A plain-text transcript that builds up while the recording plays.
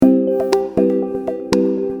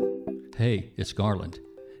Hey, it's Garland,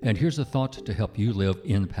 and here's a thought to help you live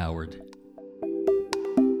empowered.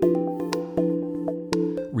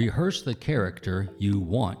 Rehearse the character you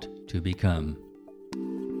want to become.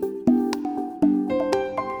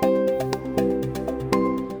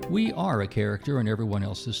 We are a character in everyone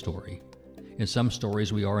else's story. In some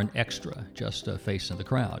stories, we are an extra, just a face in the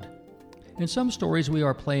crowd. In some stories, we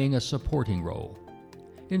are playing a supporting role.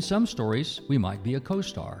 In some stories, we might be a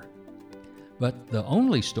co-star. But the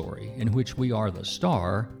only story in which we are the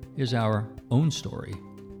star is our own story.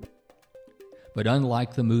 But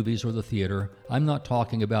unlike the movies or the theater, I'm not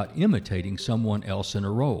talking about imitating someone else in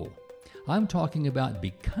a role. I'm talking about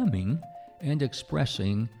becoming and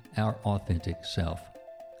expressing our authentic self,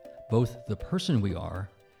 both the person we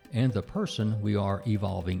are and the person we are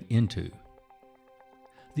evolving into.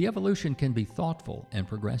 The evolution can be thoughtful and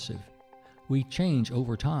progressive. We change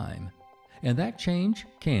over time, and that change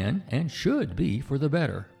can and should be for the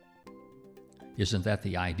better. Isn't that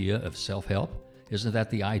the idea of self-help? Isn't that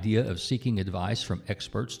the idea of seeking advice from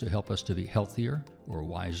experts to help us to be healthier or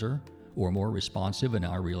wiser or more responsive in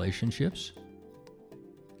our relationships?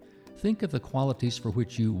 Think of the qualities for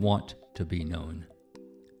which you want to be known.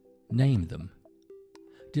 Name them.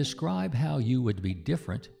 Describe how you would be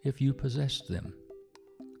different if you possessed them.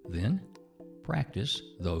 Then, practice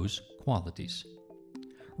those qualities.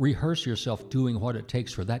 Rehearse yourself doing what it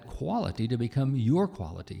takes for that quality to become your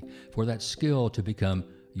quality, for that skill to become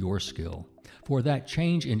your skill, for that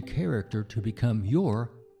change in character to become your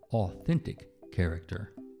authentic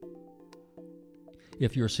character.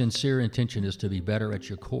 If your sincere intention is to be better at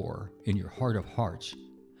your core, in your heart of hearts,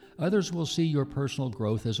 others will see your personal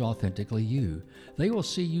growth as authentically you. They will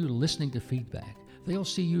see you listening to feedback. They'll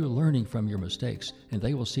see you learning from your mistakes, and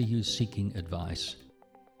they will see you seeking advice.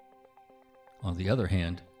 On the other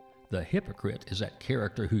hand, the hypocrite is that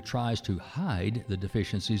character who tries to hide the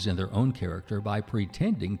deficiencies in their own character by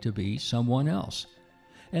pretending to be someone else.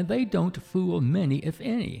 And they don't fool many, if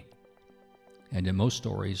any. And in most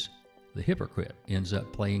stories, the hypocrite ends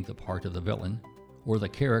up playing the part of the villain, or the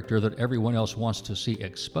character that everyone else wants to see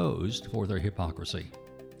exposed for their hypocrisy.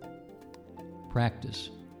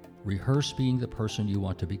 Practice. Rehearse being the person you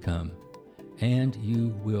want to become, and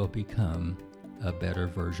you will become a better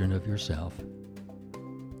version of yourself.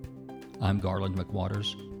 I'm Garland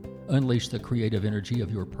McWaters. Unleash the creative energy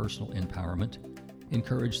of your personal empowerment.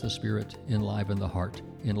 Encourage the spirit, enliven the heart,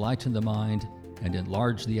 enlighten the mind, and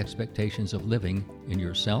enlarge the expectations of living in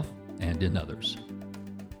yourself and in others.